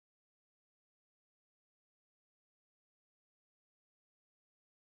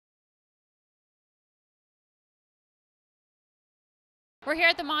We're here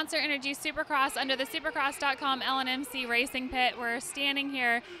at the Monster Energy Supercross under the Supercross.com LNMC racing pit. We're standing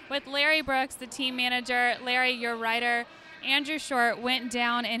here with Larry Brooks, the team manager. Larry, your rider, Andrew Short, went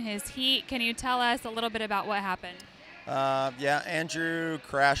down in his heat. Can you tell us a little bit about what happened? Yeah, Andrew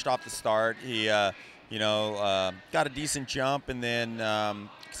crashed off the start. He, got a decent jump, and then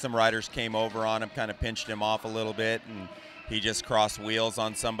some riders came over on him, kind of pinched him off a little bit, and he just crossed wheels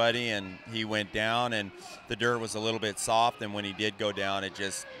on somebody, and he went down, and the dirt was a little bit soft, and when he did go down,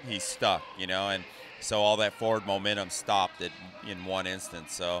 he stuck, and so all that forward momentum stopped in one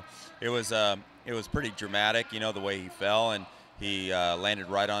instance. So it was pretty dramatic, the way he fell, and he landed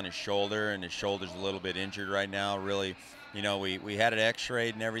right on his shoulder, and his shoulder's a little bit injured right now. Really, we had it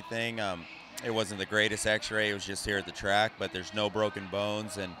x-rayed and everything. It wasn't the greatest x-ray. It was just here at the track, but there's no broken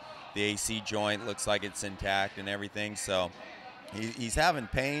bones, and the AC joint looks like it's intact and everything. So he's having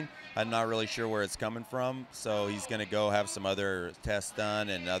pain. I'm not really sure where it's coming from. So he's going to go have some other tests done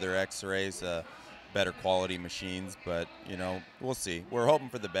and other x-rays, better quality machines. But, we'll see. We're hoping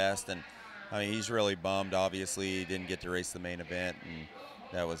for the best. And, he's really bummed. Obviously, he didn't get to race the main event, and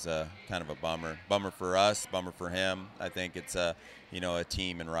that was kind of a bummer. Bummer for us, bummer for him. I think it's a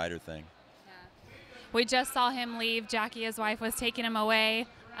team and rider thing. We just saw him leave. Jackie, his wife, was taking him away.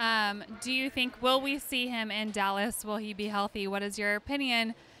 Do you think, will we see him in Dallas? Will he be healthy? What is your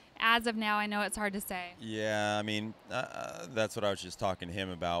opinion as of now? I know it's hard to say. Yeah, that's what I was just talking to him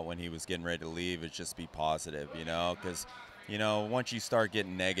about when he was getting ready to leave, is just be positive, because, once you start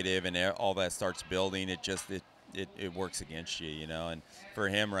getting negative and all that starts building, it works against you, and for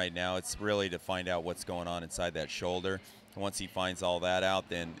him right now, it's really to find out what's going on inside that shoulder. Once he finds all that out,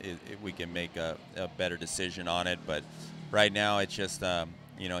 then we can make a better decision on it. But right now, it's just,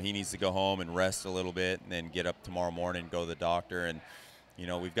 he needs to go home and rest a little bit, and then get up tomorrow morning and go to the doctor. And,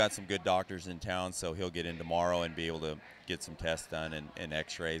 we've got some good doctors in town, so he'll get in tomorrow and be able to get some tests done and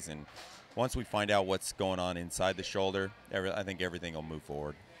x-rays. And once we find out what's going on inside the shoulder, I think everything will move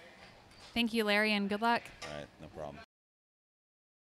forward. Thank you, Larry, and good luck. All right, no problem.